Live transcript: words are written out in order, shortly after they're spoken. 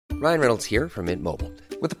Ryan Reynolds here from Mint Mobile.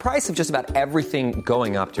 With the price of just about everything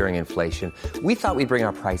going up during inflation, we thought we'd bring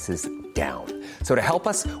our prices down. So to help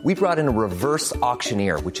us, we brought in a reverse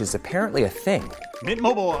auctioneer, which is apparently a thing. Mint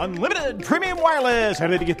Mobile Unlimited Premium Wireless. How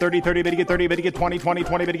to get 30, 30, bit to get 30, bit to get 20, 20,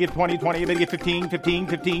 20, bit to get 20, 20, bit to get 15, 15,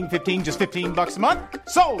 15, 15, just $15 a month?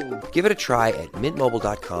 Sold! Give it a try at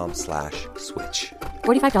mintmobile.com/switch.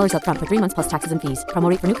 $45 up front for 3 months plus taxes and fees. Promo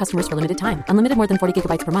rate for new customers for limited time. Unlimited more than 40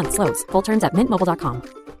 gigabytes per month. Slows full terms at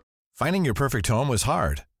mintmobile.com. Finding your perfect home was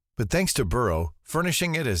hard, but thanks to Burrow,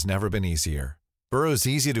 furnishing it has never been easier. Burrow's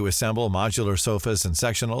easy-to-assemble modular sofas and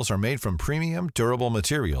sectionals are made from premium, durable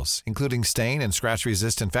materials, including stain and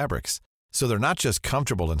scratch-resistant fabrics. So they're not just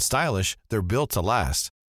comfortable and stylish, they're built to last.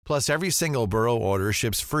 Plus, every single Burrow order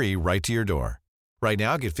ships free right to your door. Right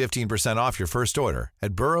now, get 15% off your first order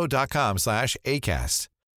at burrow.com/ACAST.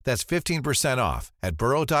 That's 15% off at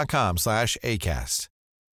burrow.com/ACAST.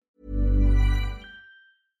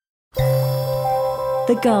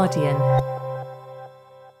 The Guardian.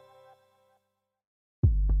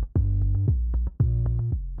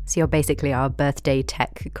 So you're basically our birthday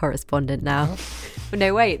tech correspondent now.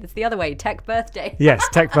 No, wait, it's the other way. Tech birthday. Yes,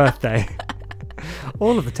 tech birthday.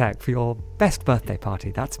 All of the tech for your best birthday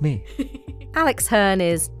party. That's me. Alex Hearn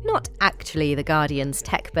is not actually The Guardian's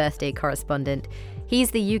tech birthday correspondent.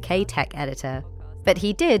 He's the UK tech editor. But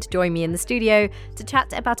he did join me in the studio to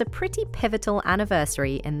chat about a pretty pivotal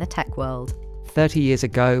anniversary in the tech world. 30 years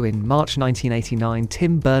ago, in March 1989,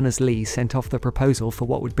 Tim Berners-Lee sent off the proposal for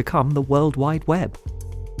what would become the World Wide Web.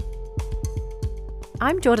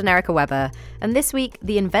 I'm Jordan Erica Webber, and this week,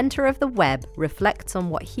 the inventor of the web reflects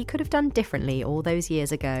on what he could have done differently all those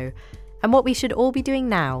years ago, and what we should all be doing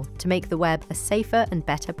now to make the web a safer and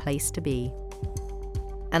better place to be.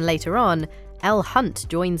 And later on, Elle Hunt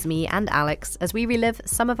joins me and Alex as we relive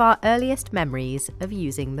some of our earliest memories of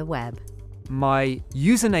using the web. My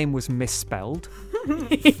username was misspelled.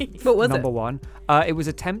 What was Number one. It was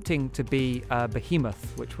attempting to be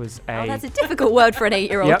Behemoth, which was a... Oh, that's a difficult word for an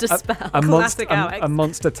 8-year-old to spell. Classic Alex. A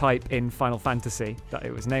monster type in Final Fantasy that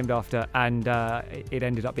it was named after, and it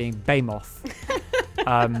ended up being Behemoth.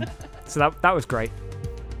 So that was great.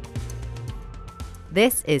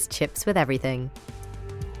 This is Chips with Everything.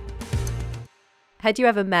 Had you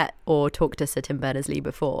ever met or talked to Sir Tim Berners-Lee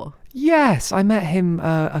before? Yes, I met him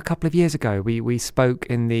a couple of years ago. We spoke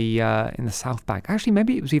in the South Bank. Actually,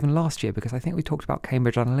 maybe it was even last year, because I think we talked about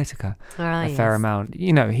Cambridge Analytica a fair amount.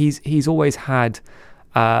 You know, he's always had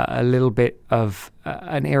a little bit of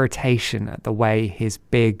an irritation at the way his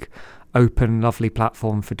big, open, lovely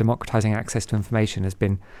platform for democratizing access to information has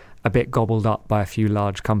been a bit gobbled up by a few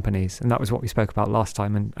large companies. And that was what we spoke about last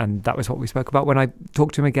time, and that was what we spoke about when I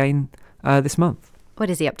talked to him again this month. What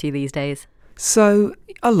is he up to these days? So,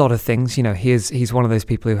 a lot of things. You know, he's one of those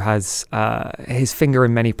people who has his finger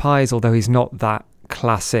in many pies, although he's not that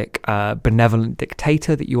classic benevolent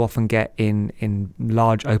dictator that you often get in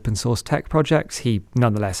large open source tech projects. He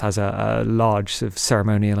nonetheless has a large sort of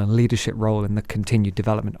ceremonial and leadership role in the continued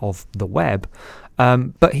development of the web.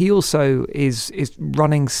 But he also is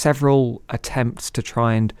running several attempts to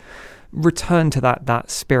try and return to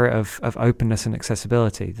that spirit of openness and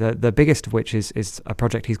accessibility. The biggest of which is a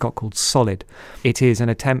project he's got called Solid. It is an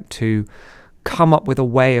attempt to come up with a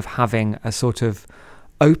way of having a sort of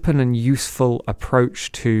open and useful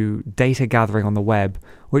approach to data gathering on the web,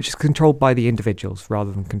 which is controlled by the individuals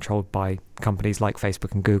rather than controlled by companies like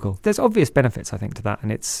Facebook and Google. There's obvious benefits, I think, to that,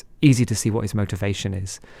 and it's easy to see what his motivation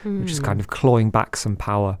is, which is kind of clawing back some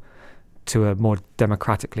power to a more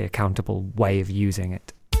democratically accountable way of using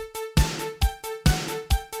it.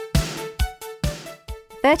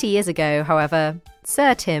 30 years ago, however,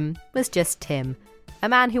 Sir Tim was just Tim, a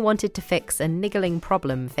man who wanted to fix a niggling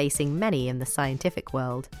problem facing many in the scientific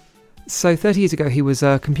world. So 30 years ago, he was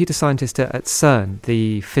a computer scientist at CERN,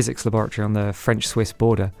 the physics laboratory on the French-Swiss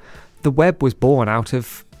border. The web was born out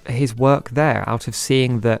of his work there, out of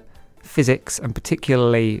seeing that physics, and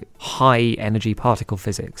particularly high-energy particle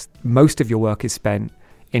physics, most of your work is spent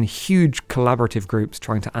in huge collaborative groups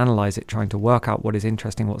trying to analyse it, trying to work out what is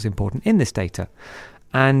interesting, what's important in this data.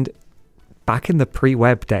 And back in the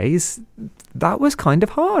pre-web days, that was kind of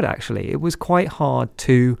hard, actually. It was quite hard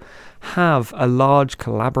to have a large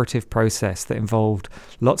collaborative process that involved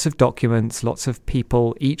lots of documents, lots of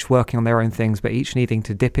people, each working on their own things, but each needing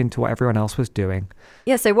to dip into what everyone else was doing.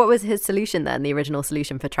 Yeah, so what was his solution then, the original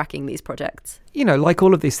solution for tracking these projects? You know, like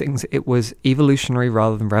all of these things, it was evolutionary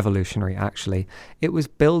rather than revolutionary, actually. It was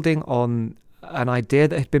building on an idea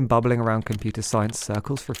that had been bubbling around computer science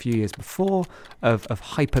circles for a few years before of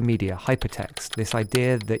hypermedia, hypertext, this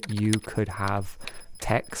idea that you could have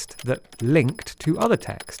text that linked to other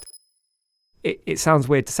text. it sounds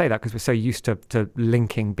weird to say that because we're so used to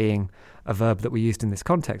linking being a verb that we used in this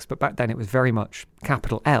context. But back then it was very much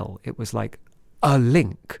capital L. It was like a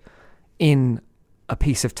link in a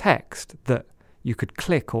piece of text that you could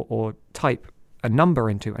click or type a number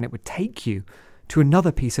into, and it would take you to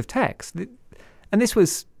another piece of text. And this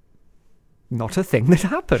was not a thing that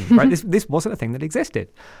happened, right? This wasn't a thing that existed.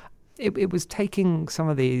 It was taking some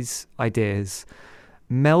of these ideas,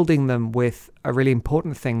 melding them with a really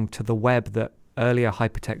important thing to the web that earlier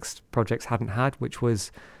hypertext projects hadn't had, which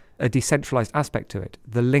was a decentralized aspect to it.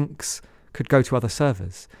 The links could go to other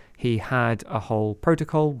servers. He had a whole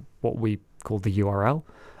protocol, what we call the URL,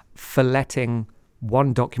 for letting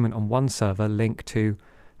one document on one server link to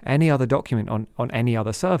any other document on any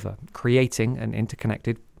other server, creating an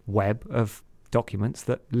interconnected web of documents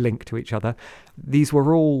that link to each other. These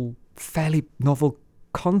were all fairly novel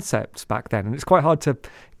concepts back then, and it's quite hard to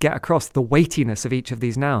get across the weightiness of each of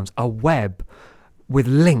these nouns. A web with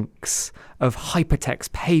links of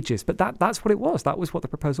hypertext pages, but that's what it was. That was what the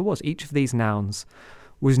proposal was. Each of these nouns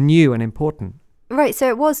was new and important. Right, so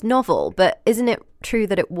it was novel, but isn't it true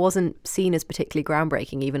that it wasn't seen as particularly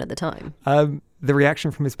groundbreaking even at the time? The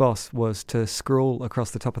reaction from his boss was to scrawl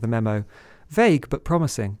across the top of the memo, vague but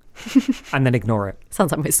promising, and then ignore it.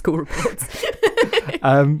 Sounds like my school reports.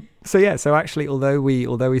 So actually, although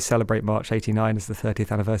we celebrate March 89 as the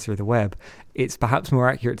 30th anniversary of the web, it's perhaps more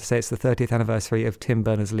accurate to say it's the 30th anniversary of Tim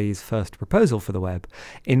Berners-Lee's first proposal for the web.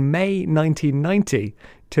 In May 1990,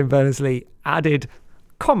 Tim Berners-Lee added,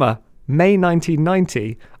 May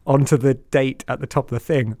 1990 onto the date at the top of the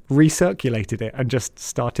thing, recirculated it, and just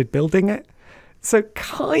started building it. So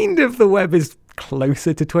kind of the web is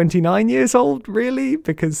closer to 29 years old, really,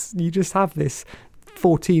 because you just have this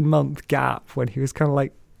 14-month gap when he was kind of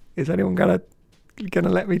like, is anyone gonna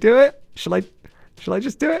let me do it? Shall I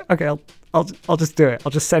just do it? Okay, I'll just do it.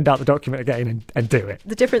 I'll just send out the document again and do it.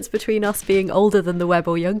 The difference between us being older than the web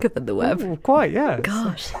or younger than the web. Ooh, quite, yeah.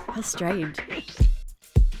 Gosh, how strange.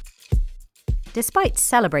 Despite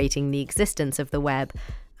celebrating the existence of the web,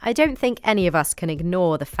 I don't think any of us can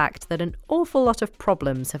ignore the fact that an awful lot of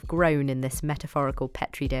problems have grown in this metaphorical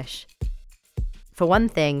petri dish. For one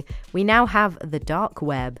thing, we now have the dark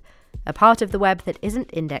web, a part of the web that isn't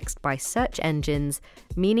indexed by search engines,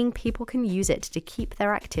 meaning people can use it to keep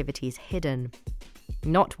their activities hidden.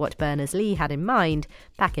 Not what Berners-Lee had in mind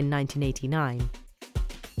back in 1989.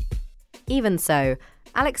 Even so,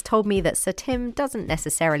 Alex told me that Sir Tim doesn't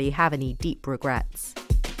necessarily have any deep regrets.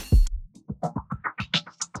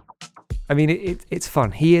 I mean, it's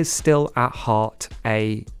fun. He is still at heart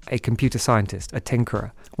a computer scientist, a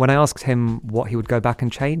tinkerer. When I asked him what he would go back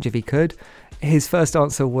and change if he could, his first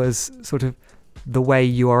answer was sort of the way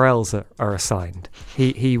URLs are assigned.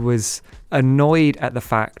 He was annoyed at the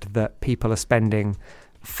fact that people are spending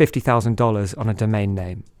 $50,000 on a domain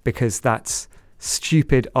name because that's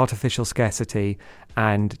stupid artificial scarcity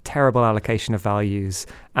and terrible allocation of values,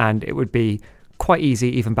 and it would be quite easy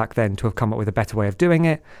even back then to have come up with a better way of doing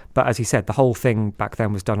it. But as he said, the whole thing back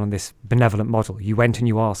then was done on this benevolent model. You went and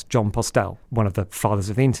you asked John Postel, one of the fathers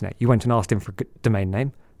of the internet. You went and asked him for a domain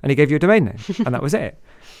name, and he gave you a domain name, and that was it.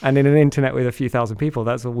 And in an internet with a few thousand people,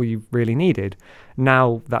 that's all you really needed.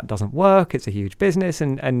 Now that doesn't work. It's a huge business,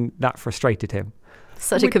 and that frustrated him.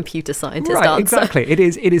 Such a computer scientist right, answer. Exactly. It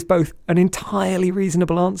is both an entirely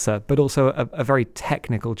reasonable answer, but also a very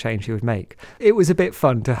technical change he would make. It was a bit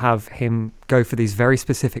fun to have him go for these very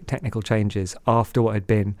specific technical changes after what had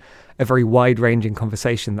been a very wide-ranging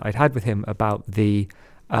conversation that I'd had with him about the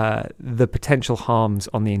potential harms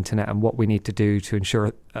on the internet and what we need to do to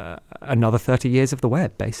ensure another 30 years of the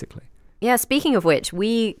web, basically. Yeah, speaking of which,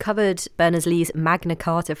 we covered Berners-Lee's Magna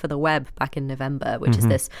Carta for the web back in November, which is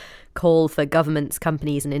this call for governments,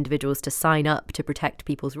 companies and individuals to sign up to protect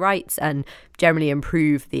people's rights and generally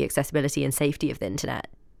improve the accessibility and safety of the internet.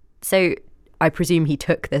 So I presume he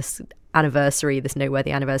took this anniversary, this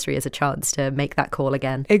noteworthy anniversary, as a chance to make that call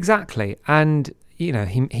again. Exactly. And, you know,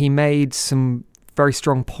 he made some very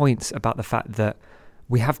strong points about the fact that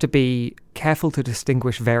we have to be careful to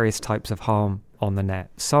distinguish various types of harm on the net.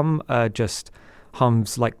 Some are just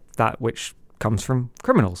harms like that which comes from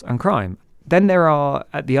criminals and crime. Then there are,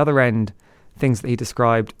 at the other end, things that he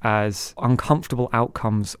described as uncomfortable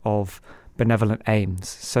outcomes of benevolent aims.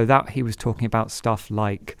 So that he was talking about stuff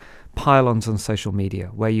like pile-ons on social media,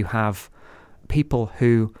 where you have people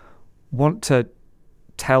who want to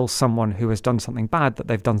tell someone who has done something bad that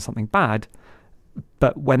they've done something bad,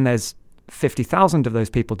 but when there's 50,000 of those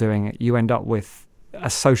people doing it, you end up with a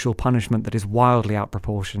social punishment that is wildly out of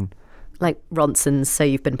proportion, Like Ronson's "So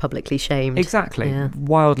You've Been Publicly Shamed." Exactly. Yeah.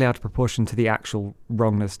 Wildly out of proportion to the actual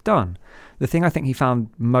wrongness done. The thing I think he found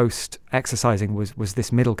most exercising was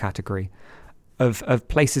this middle category of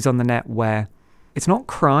places on the net where it's not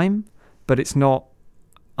crime, but it's not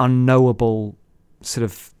unknowable sort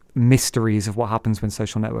of mysteries of what happens when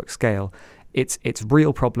social networks scale. It's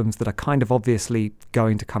real problems that are kind of obviously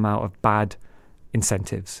going to come out of bad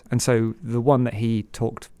incentives. And so the one that he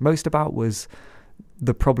talked most about was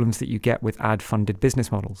the problems that you get with ad-funded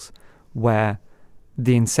business models, where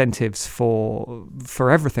the incentives for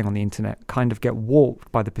everything on the internet kind of get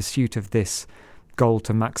warped by the pursuit of this goal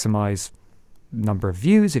to maximize number of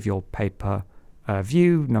views if you're paid per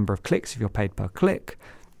view, number of clicks if you're paid per click,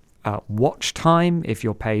 watch time if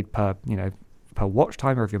you're paid per watch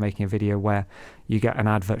time, or if you're making a video where you get an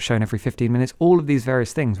advert shown every 15 minutes. All of these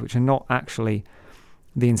various things which are not actually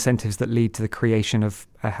the incentives that lead to the creation of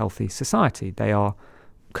a healthy society. They are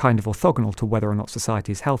kind of orthogonal to whether or not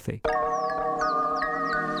society is healthy.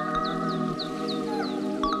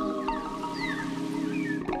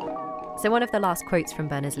 So one of the last quotes from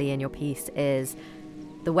Berners-Lee in your piece is,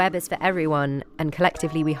 "The web is for everyone, and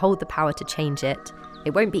collectively we hold the power to change it.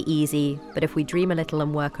 It won't be easy, but if we dream a little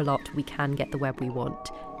and work a lot, we can get the web we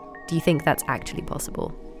want." Do you think that's actually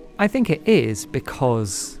possible? I think it is,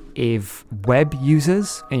 because if web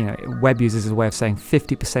users is a way of saying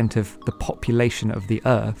 50% of the population of the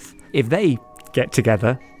earth, if they get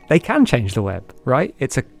together, they can change the web, right?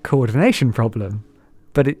 It's a coordination problem.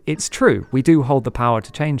 But it's true. We do hold the power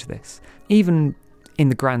to change this. Even in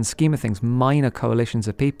the grand scheme of things, minor coalitions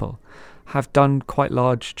of people have done quite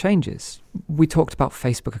large changes. We talked about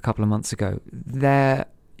Facebook a couple of months ago. Their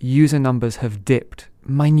user numbers have dipped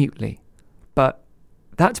minutely, but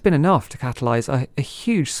that's been enough to catalyse a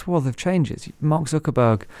huge swath of changes. Mark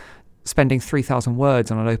Zuckerberg spending 3,000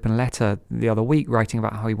 words on an open letter the other week writing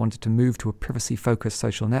about how he wanted to move to a privacy-focused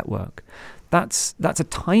social network. That's a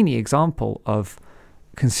tiny example of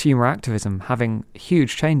consumer activism having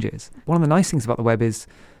huge changes. One of the nice things about the web is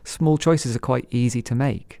small choices are quite easy to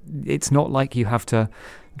make. It's not like you have to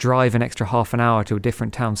drive an extra half an hour to a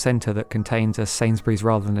different town centre that contains a Sainsbury's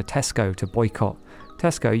rather than a Tesco to boycott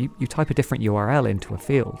Tesco. You type a different URL into a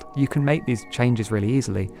field. You can make these changes really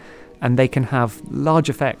easily, and they can have large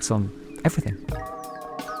effects on everything.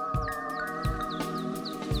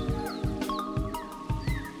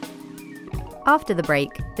 After the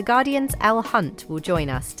break, The Guardian's Elle Hunt will join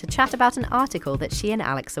us to chat about an article that she and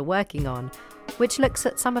Alex are working on, which looks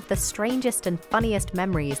at some of the strangest and funniest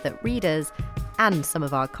memories that readers, and some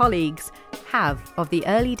of our colleagues, have of the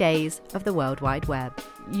early days of the World Wide Web.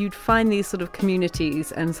 You'd find these sort of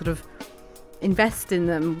communities and sort of invest in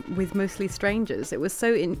them with mostly strangers. It was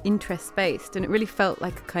so interest-based, and it really felt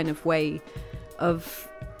like a kind of way of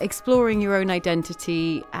exploring your own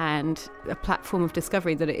identity and a platform of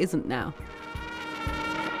discovery that it isn't now.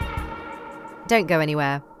 Don't go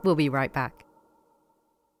anywhere. We'll be right back.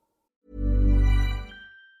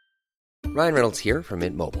 Ryan Reynolds here from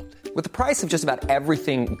Mint Mobile. With the price of just about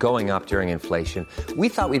everything going up during inflation, we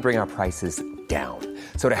thought we'd bring our prices down.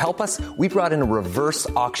 So to help us, we brought in a reverse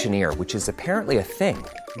auctioneer, which is apparently a thing.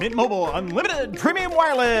 Mint Mobile Unlimited Premium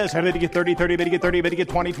Wireless. How to get 30, 30, how to get 30, how to get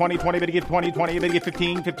 20, 20, 20, how to get 20, 20, how to get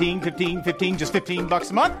 15, 15, 15, 15, just $15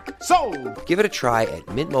 a month? Sold! Give it a try at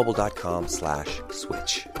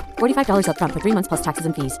mintmobile.com/switch. $45 up front for 3 months plus taxes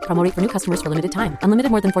and fees. Promo rate for new customers for limited time.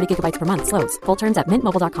 Unlimited more than 40 gigabytes per month. Slows full terms at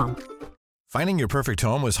mintmobile.com. Finding your perfect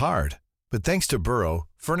home was hard, but thanks to Burrow,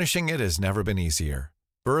 furnishing it has never been easier.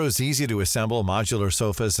 Burrow's easy-to-assemble modular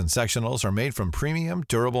sofas and sectionals are made from premium,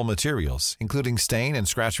 durable materials, including stain and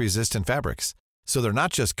scratch-resistant fabrics. So they're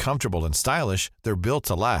not just comfortable and stylish, they're built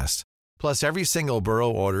to last. Plus, every single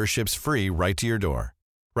Burrow order ships free right to your door.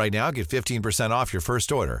 Right now, get 15% off your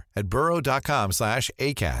first order at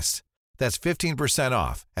burrow.com/ACAST. That's 15%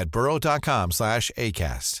 off at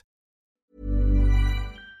burrow.com/ACAST.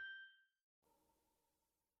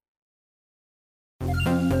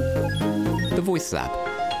 The Voice Lab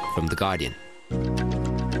from The Guardian.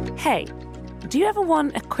 Hey, do you ever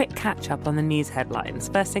want a quick catch-up on the news headlines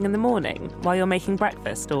first thing in the morning while you're making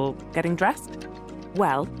breakfast or getting dressed?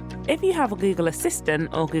 Well, if you have a Google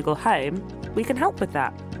Assistant or Google Home, we can help with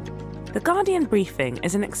that. The Guardian Briefing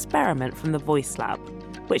is an experiment from the Voice Lab,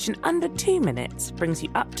 which in under 2 minutes brings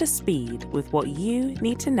you up to speed with what you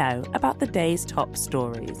need to know about the day's top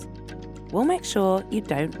stories. We'll make sure you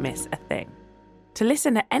don't miss a thing. To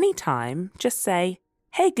listen at any time, just say,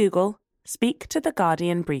 "Hey Google, speak to the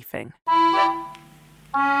Guardian Briefing."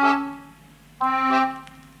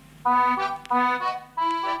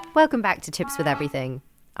 Welcome back to Tips with Everything.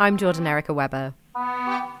 I'm Jordan Erica Webber.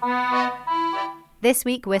 This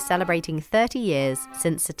week, we're celebrating 30 years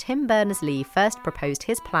since Sir Tim Berners-Lee first proposed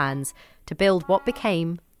his plans to build what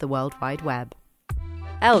became the World Wide Web.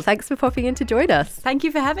 Elle, thanks for popping in to join us. Thank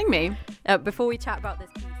you for having me. Before we chat about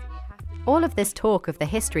this piece, all of this talk of the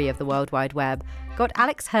history of the World Wide Web got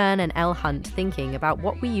Alex Hearn and Elle Hunt thinking about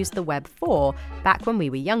what we used the web for back when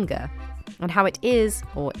we were younger, and how it is,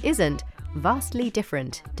 or isn't, vastly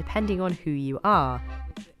different depending on who you are.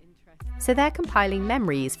 So they're compiling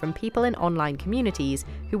memories from people in online communities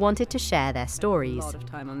who wanted to share their stories. A lot of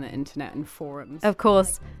time on the internet and forums. Of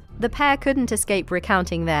course, the pair couldn't escape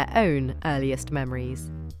recounting their own earliest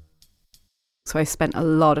memories. So I spent a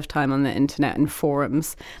lot of time on the internet and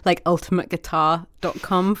forums, like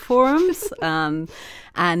ultimateguitar.com forums,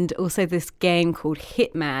 and also this game called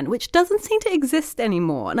Hitman, which doesn't seem to exist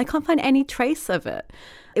anymore, and I can't find any trace of it.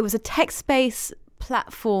 It was a text-based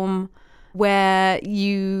platform where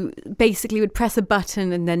you basically would press a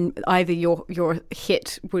button and then either your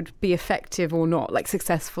hit would be effective or not, like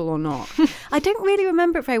successful or not. I don't really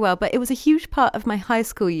remember it very well, but it was a huge part of my high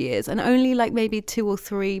school years, and only like maybe 2 or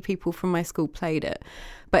 3 people from my school played it.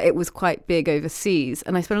 But it was quite big overseas,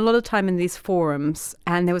 and I spent a lot of time in these forums,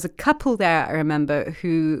 and there was a couple there, I remember,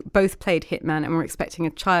 who both played Hitman and were expecting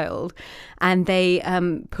a child, and they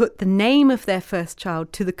put the name of their first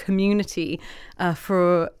child to the community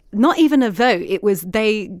for not even a vote. It was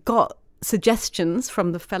they got suggestions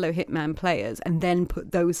from the fellow Hitman players and then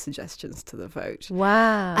put those suggestions to the vote.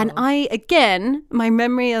 Wow. And again, my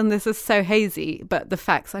memory on this is so hazy, but the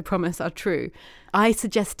facts, I promise, are true. I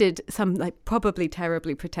suggested some probably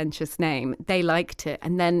terribly pretentious name. They liked it.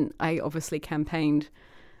 And then I obviously campaigned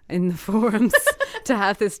in the forums to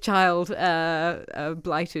have this child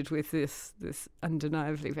blighted with this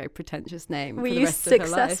undeniably very pretentious name. Were for the you rest of her life.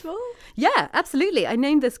 successful? Yeah, absolutely. I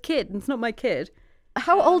named this kid, and it's not my kid.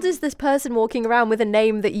 How old is this person walking around with a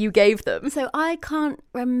name that you gave them? So I can't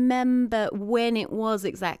remember when it was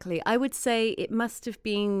exactly. I would say it must have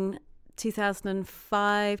been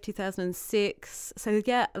 2005, 2006. So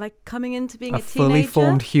yeah, like coming into being a teenager. fully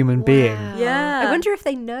formed human being. Yeah. I wonder if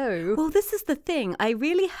they know. Well, this is the thing. I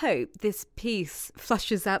really hope this piece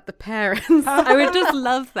flushes out the parents. I would just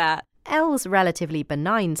love that. Elle's relatively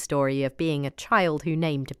benign story of being a child who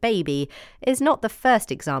named a baby is not the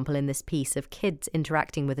first example in this piece of kids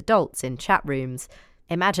interacting with adults in chat rooms.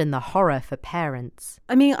 Imagine the horror for parents.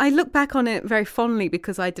 I mean, I look back on it very fondly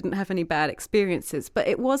because I didn't have any bad experiences, but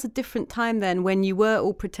it was a different time then when you were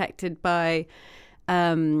all protected by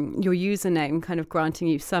your username kind of granting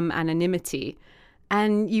you some anonymity.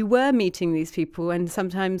 And you were meeting these people, and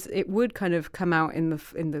sometimes it would kind of come out in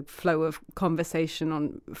the flow of conversation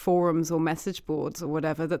on forums or message boards or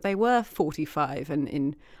whatever that they were 45 and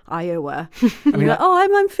in Iowa. And you're like, oh,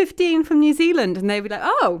 I'm 15 from New Zealand. And they'd be like,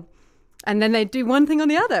 oh. And then they'd do one thing or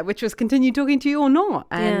the other, which was continue talking to you or not.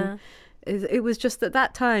 And it was just at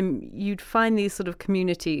that time you'd find these sort of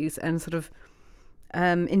communities and sort of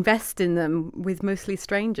invest in them with mostly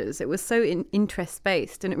strangers. It was so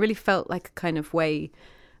interest-based, and it really felt like a kind of way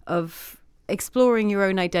of exploring your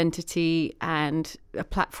own identity and a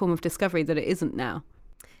platform of discovery that it isn't now.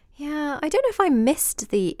 Yeah, I don't know if I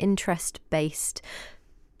missed the interest-based,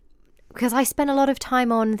 because I spent a lot of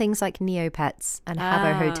time on things like Neopets and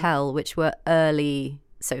Habbo Hotel, which were early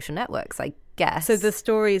social networks, I guess. So the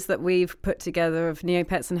stories that we've put together of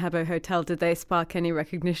Neopets and Habbo Hotel, did they spark any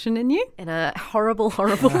recognition in you? In a horrible,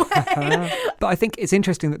 horrible way. But I think it's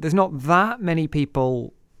interesting that there's not that many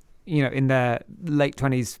people, in their late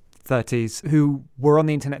 20s, 30s who were on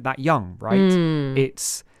the internet that young, right?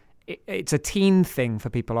 It's a teen thing for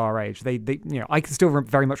people our age. They I can still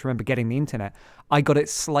very much remember getting the internet. I got it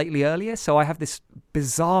slightly earlier, so I have this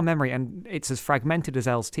bizarre memory, and it's as fragmented as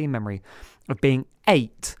Elle's teen memory, of being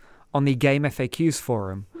 8 on the Game FAQs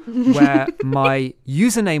forum, where my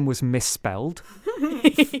username was misspelled.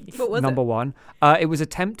 What was Number one. It was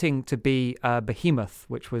attempting to be Behemoth,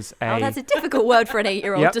 which was a... Oh, that's a difficult word for an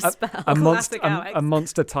 8-year-old to spell. A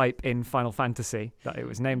monster type in Final Fantasy that it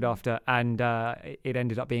was named after, and it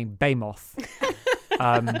ended up being Baymoth.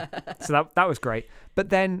 So that was great. But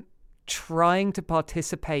then trying to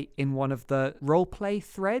participate in one of the roleplay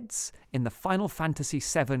threads in the Final Fantasy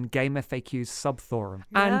VII Game FAQs sub-forum.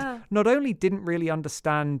 Yeah. And not only didn't really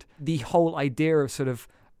understand the whole idea of sort of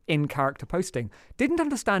in-character posting, didn't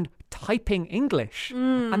understand typing English.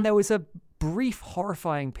 And there was a brief,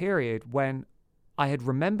 horrifying period when I had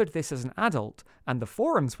remembered this as an adult and the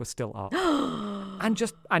forums were still up.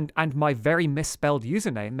 and my very misspelled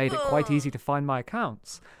username made it quite easy to find my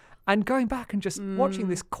accounts. And going back and just watching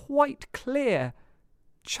this quite clear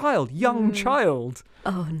young child.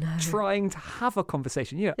 Oh no! Trying to have a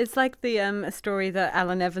conversation. Yeah, it's like the a story that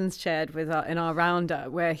Alan Evans shared with in our roundup,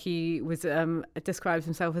 where he was describes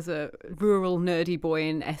himself as a rural nerdy boy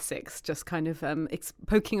in Essex, just kind of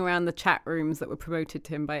poking around the chat rooms that were promoted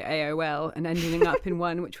to him by AOL, and ending up in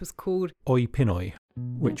one which was called Oi Pinoy,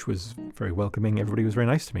 which was very welcoming. Everybody was very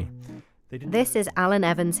nice to me. This is Alan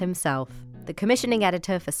Evans himself, the commissioning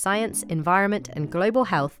editor for Science, Environment and Global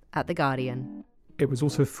Health at The Guardian. It was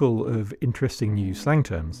also full of interesting new slang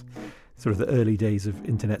terms, sort of the early days of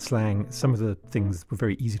internet slang. Some of the things were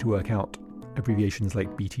very easy to work out, abbreviations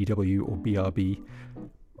like BTW or BRB.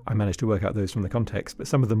 I managed to work out those from the context, but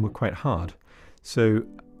some of them were quite hard. So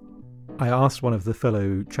I asked one of the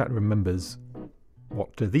fellow chat room members,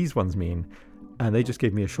 what do these ones mean? And they just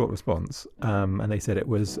gave me a short response, and they said it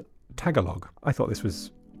was Tagalog. I thought this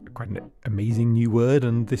was quite an amazing new word,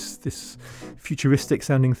 and this futuristic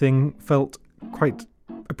sounding thing felt quite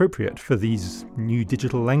appropriate for these new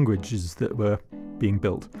digital languages that were being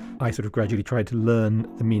built. I sort of gradually tried to learn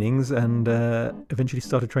the meanings and eventually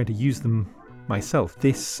started trying to use them myself.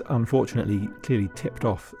 This, unfortunately, clearly tipped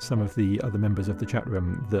off some of the other members of the chat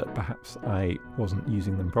room that perhaps I wasn't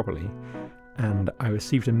using them properly. And I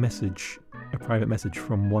received a private message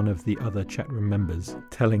from one of the other chat room members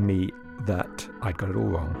telling me that I'd got it all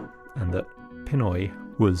wrong and that Pinoy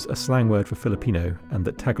was a slang word for Filipino and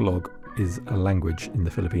that Tagalog is a language in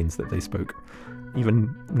the Philippines that they spoke.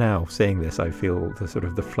 Even now, saying this, I feel the sort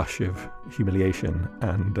of the flush of humiliation,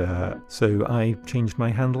 and so I changed my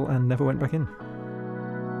handle and never went back in.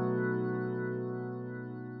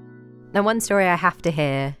 Now, one story I have to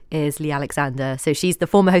hear is Lee Alexander. So she's the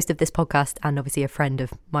former host of this podcast and obviously a friend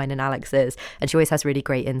of mine and Alex's, and she always has really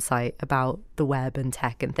great insight about the web and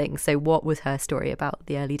tech and things. So what was her story about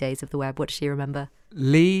the early days of the web? What does she remember?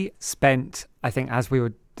 Lee spent, I think, as we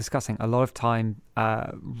were discussing, a lot of time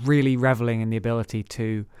really reveling in the ability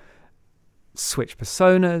to switch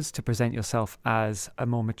personas, to present yourself as a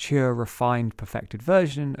more mature, refined, perfected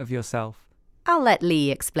version of yourself. I'll let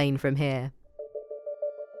Lee explain from here.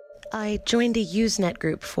 I joined a Usenet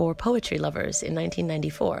group for poetry lovers in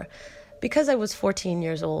 1994. Because I was 14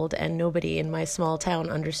 years old and nobody in my small town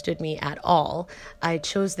understood me at all, I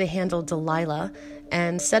chose the handle Delilah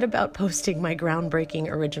and set about posting my groundbreaking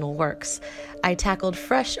original works. I tackled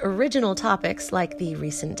fresh, original topics like the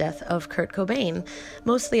recent death of Kurt Cobain,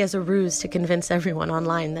 mostly as a ruse to convince everyone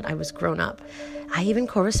online that I was grown up. I even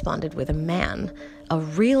corresponded with a man, a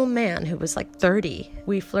real man who was like 30.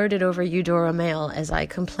 We flirted over Eudora Mail as I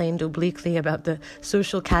complained obliquely about the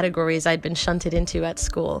social categories I'd been shunted into at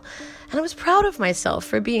school. And I was proud of myself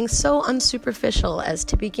for being so unsuperficial as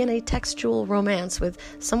to begin a textual romance with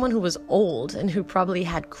someone who was old and who probably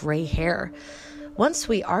had gray hair. Once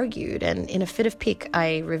we argued, and in a fit of pique,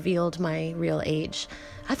 I revealed my real age.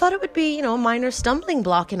 I thought it would be, a minor stumbling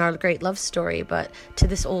block in our great love story, but to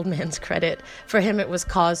this old man's credit, for him it was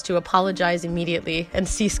cause to apologize immediately and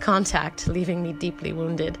cease contact, leaving me deeply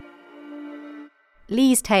wounded.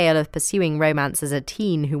 Lee's tale of pursuing romance as a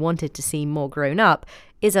teen who wanted to seem more grown up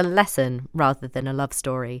is a lesson rather than a love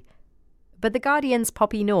story. But The Guardian's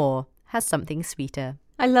Poppy Noor has something sweeter.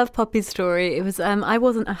 I love Poppy's story. It was I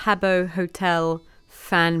wasn't a Habbo Hotel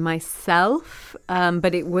fan myself,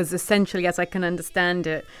 but it was essentially, as I can understand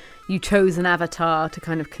it, you chose an avatar to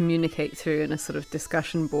kind of communicate through in a sort of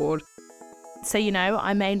discussion board. So,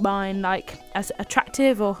 I made mine as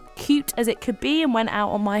attractive or cute as it could be and went out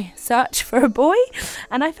on my search for a boy,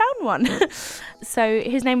 and I found one. So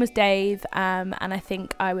his name was Dave, and I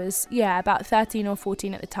think I was, about 13 or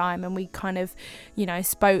 14 at the time, and we kind of,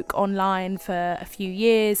 spoke online for a few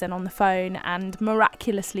years and on the phone, and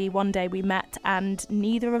miraculously one day we met and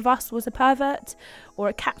neither of us was a pervert or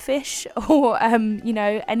a catfish or,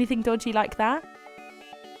 anything dodgy like that.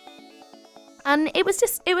 And it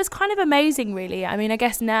was kind of amazing, really. I mean, I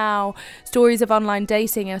guess now stories of online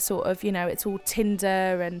dating are sort of, it's all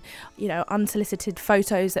Tinder and, unsolicited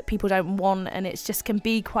photos that people don't want. And it just can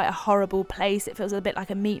be quite a horrible place. It feels a bit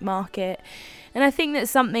like a meat market. And I think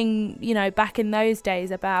that's something, back in those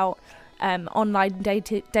days about online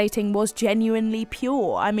dating was genuinely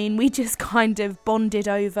pure. I mean, we just kind of bonded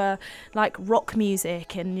over like rock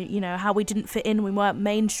music and, how we didn't fit in, we weren't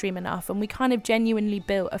mainstream enough. And we kind of genuinely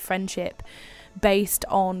built a friendship based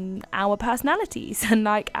on our personalities and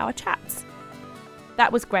like our chats.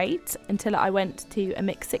 That was great until I went to a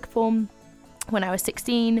mixed sixth form when I was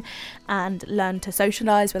 16 and learned to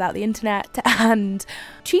socialise without the internet and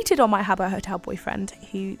cheated on my Habbo Hotel boyfriend,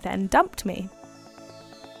 who then dumped me.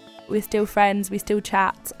 we're still friends, we still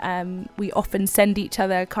chat. We often send each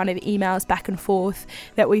other kind of emails back and forth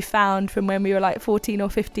that we found from when we were like 14 or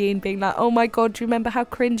 15, being like, oh my God, do you remember how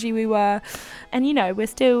cringy we were? And you know, we're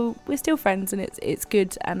still friends, and it's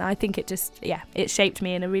good. And I think it just, it shaped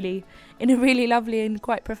me in a really lovely and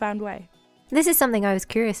quite profound way. This is something I was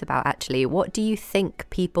curious about, actually. What do you think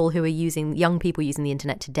young people using the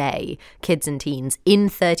internet today, kids and teens, in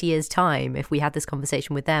 30 years' time, if we had this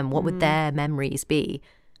conversation with them, what would their memories be?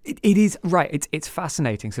 It is, right. It's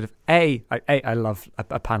fascinating. Sort of, I love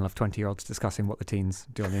a panel of 20-year-olds discussing what the teens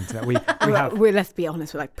do on the internet. We have... let's be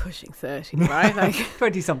honest, we're like pushing 30, right? Like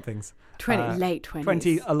 20-somethings. Late 20s.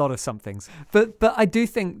 20, a lot of somethings. But I do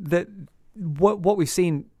think that what we've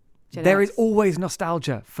seen... There is always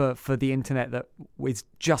nostalgia for the internet that is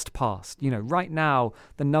just past. You know, right now,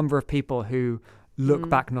 the number of people who look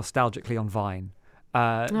back nostalgically on Vine,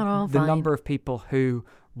 the number of people who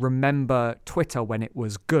remember Twitter when it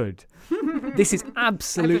was good. This is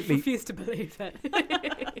absolutely... I refuse to believe it.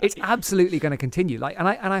 It's absolutely going to continue. And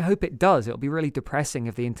I hope it does. It'll be really depressing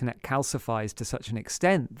if the internet calcifies to such an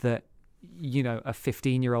extent that, you know, a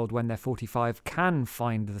 15-year-old when they're 45 can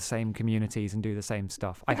find the same communities and do the same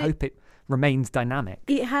stuff. I hope it remains dynamic.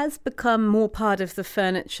 It has become more part of the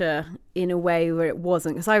furniture in a way where it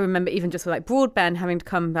wasn't. Because I remember even just with like broadband, having to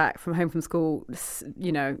come back home from school,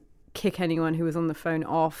 you know, kick anyone who was on the phone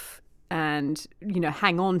off and, you know,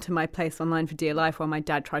 hang on to my place online for dear life while my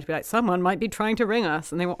dad tried to be like, someone might be trying to ring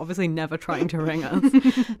us. And they were obviously never trying to ring us.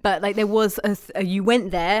 But like there was, you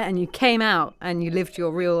went there and you came out and you lived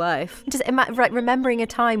your real life. Just remembering a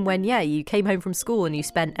time when, you came home from school and you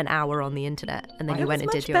spent an hour on the internet and then you went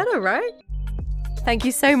and did your... better, right? Thank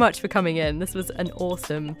you so much for coming in. This was an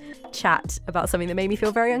awesome chat about something that made me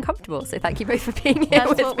feel very uncomfortable. So thank you both for being here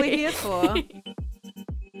with me. That's what we're here for.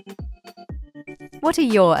 What are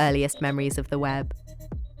your earliest memories of the web?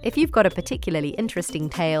 If you've got a particularly interesting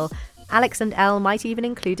tale, Alex and Elle might even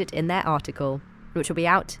include it in their article, which will be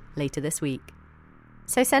out later this week.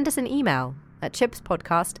 So send us an email at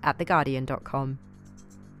chipspodcast@theguardian.com.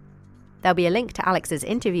 There'll be a link to Alex's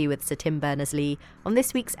interview with Sir Tim Berners-Lee on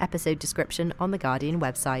this week's episode description on the Guardian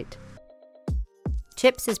website.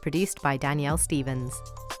 Chips is produced by Danielle Stevens.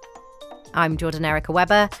 I'm Jordan Erica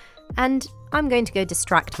Webber, and I'm going to go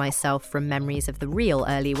distract myself from memories of the real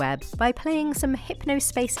early web by playing some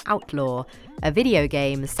Hypnospace Outlaw, a video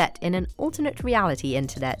game set in an alternate reality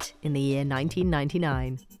internet in the year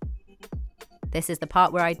 1999. This is the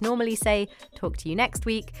part where I'd normally say, talk to you next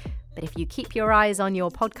week, but if you keep your eyes on your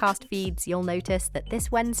podcast feeds, you'll notice that this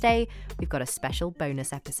Wednesday, we've got a special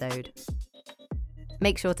bonus episode.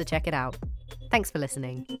 Make sure to check it out. Thanks for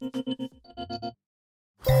listening.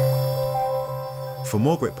 For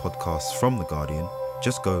more great podcasts from The Guardian,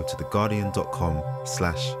 just go to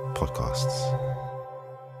theguardian.com/podcasts.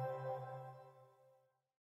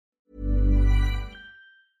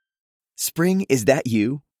 Spring, is that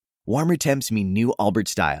you? Warmer temps mean new Allbirds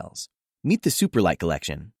styles. Meet the Superlight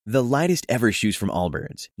Collection, the lightest ever shoes from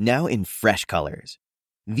Allbirds, now in fresh colors.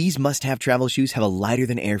 These must-have travel shoes have a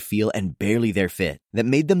lighter-than-air feel and barely their fit that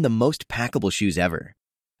made them the most packable shoes ever.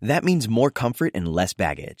 That means more comfort and less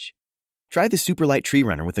baggage. Try the Superlight Tree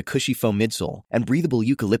Runner with a cushy foam midsole and breathable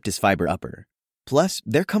eucalyptus fiber upper. Plus,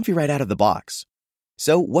 they're comfy right out of the box.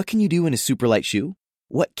 So what can you do in a Superlight shoe?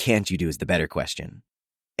 What can't you do is the better question.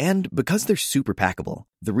 And because they're super packable,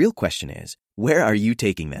 the real question is, where are you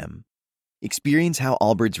taking them? Experience how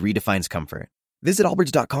Allbirds redefines comfort. Visit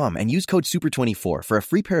allbirds.com and use code SUPER24 for a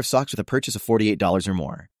free pair of socks with a purchase of $48 or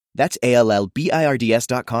more. That's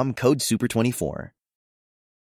ALLBIRDS.com, code SUPER24.